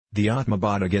The Atma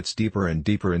Bodha gets deeper and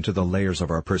deeper into the layers of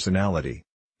our personality.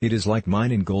 It is like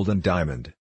mining gold and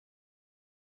diamond.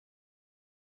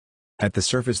 At the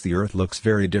surface, the earth looks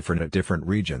very different at different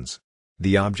regions.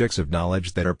 The objects of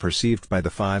knowledge that are perceived by the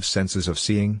five senses of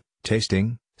seeing,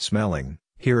 tasting, smelling,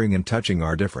 hearing and touching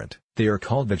are different. They are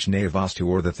called Vijnanavastu,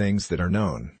 or the things that are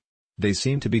known. They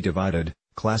seem to be divided,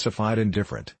 classified and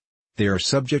different. They are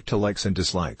subject to likes and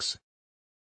dislikes.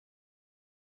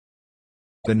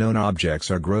 The known objects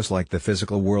are gross like the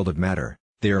physical world of matter.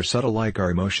 They are subtle like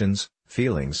our emotions,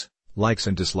 feelings, likes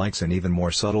and dislikes, and even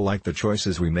more subtle like the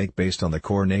choices we make based on the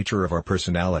core nature of our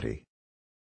personality.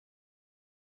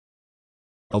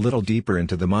 A little deeper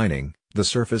into the mining, the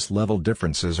surface-level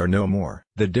differences are no more.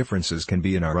 The differences can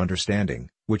be in our understanding,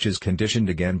 which is conditioned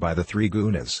again by the three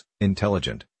gunas: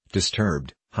 intelligent,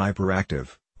 disturbed,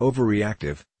 hyperactive,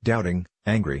 overreactive, doubting,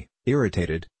 angry,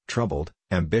 irritated, troubled,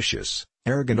 ambitious,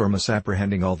 arrogant or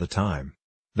misapprehending all the time.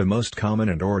 The most common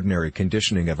and ordinary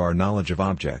conditioning of our knowledge of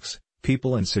objects,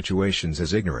 people and situations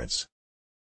is ignorance.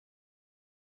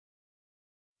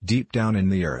 Deep down in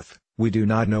the earth, we do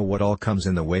not know what all comes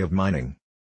in the way of mining.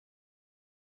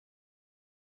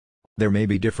 There may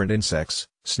be different insects,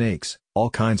 snakes,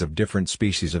 all kinds of different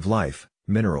species of life,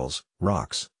 minerals,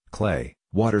 rocks, clay,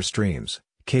 water streams,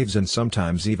 caves and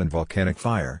sometimes even volcanic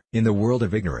fire. In the world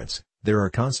of ignorance, there are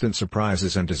constant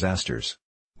surprises and disasters.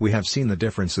 We have seen the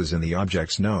differences in the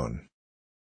objects known.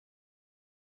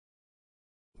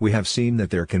 We have seen that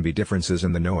there can be differences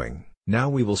in the knowing. Now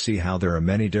we will see how there are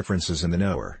many differences in the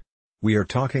knower. We are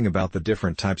talking about the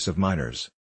different types of miners.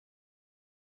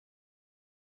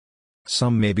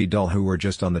 Some may be dull who are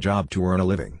just on the job to earn a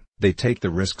living. They take the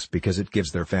risks because it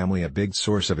gives their family a big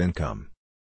source of income.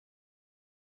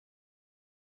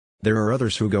 There are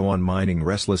others who go on mining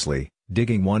restlessly,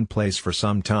 digging one place for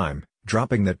some time,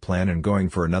 dropping that plan and going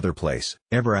for another place.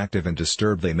 Ever active and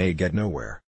disturbed, they may get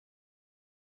nowhere.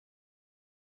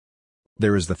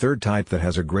 There is the third type that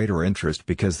has a greater interest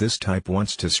because this type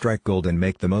wants to strike gold and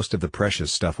make the most of the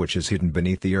precious stuff which is hidden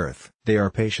beneath the earth. They are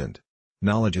patient.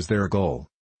 Knowledge is their goal.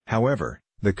 However,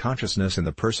 the consciousness in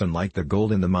the person, like the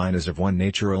gold in the mine, is of one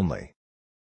nature only.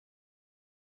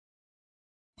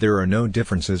 There are no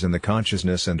differences in the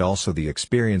consciousness and also the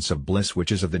experience of bliss,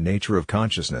 which is of the nature of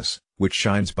consciousness, which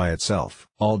shines by itself.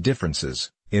 All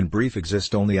differences, in brief,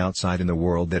 exist only outside in the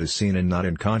world that is seen and not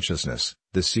in consciousness,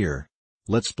 the seer.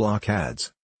 Let's block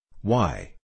ads.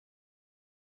 Why?